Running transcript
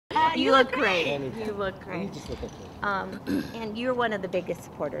You look great. You look You great. just look okay. And you're one of the biggest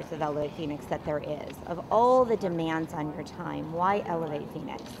supporters of Elevate Phoenix that there is. Of all the demands on your time, why Elevate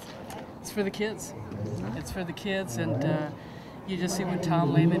Phoenix? It's for the kids. It's for the kids, and you just see when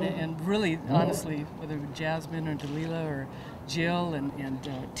Tom Lehman and really, honestly, whether it be Jasmine or Dalila or Jill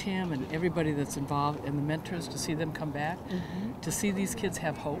and Tim and everybody that's involved and the mentors, to see them come back, to see these kids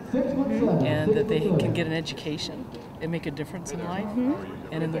have hope and that they can get an education and make a difference in life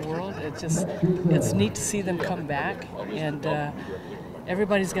and in the world. It's neat to see them come back, and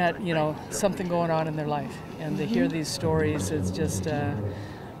everybody's got something going on in their life, and to hear these stories, it's just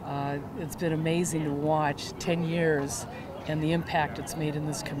it's been amazing to watch 10 years and the impact it's made in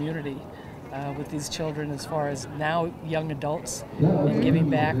this community with these children, as far as now young adults and giving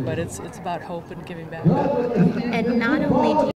back, but it's about hope and giving back. And not only do